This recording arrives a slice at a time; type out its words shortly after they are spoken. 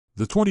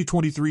The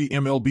 2023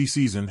 MLB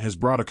season has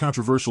brought a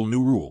controversial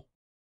new rule: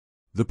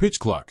 the pitch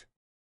clock.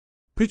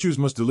 Pitchers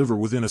must deliver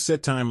within a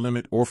set time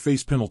limit or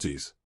face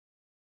penalties.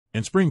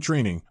 In spring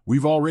training,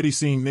 we've already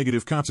seen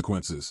negative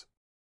consequences.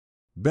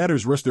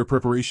 Batters rush their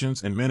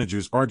preparations and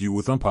managers argue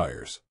with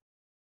umpires.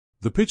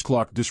 The pitch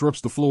clock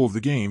disrupts the flow of the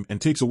game and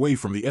takes away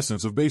from the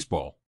essence of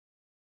baseball.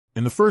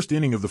 In the first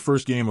inning of the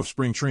first game of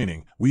spring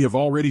training, we have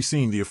already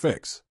seen the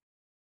effects.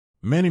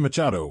 Manny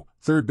Machado,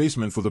 third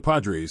baseman for the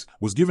Padres,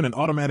 was given an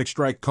automatic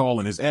strike call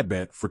in his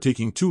at-bat for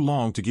taking too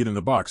long to get in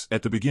the box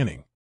at the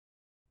beginning.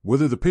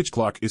 Whether the pitch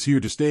clock is here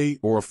to stay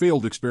or a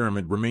failed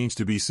experiment remains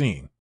to be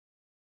seen.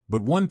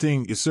 But one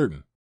thing is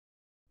certain: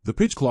 the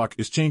pitch clock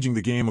is changing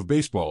the game of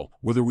baseball,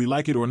 whether we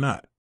like it or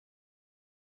not.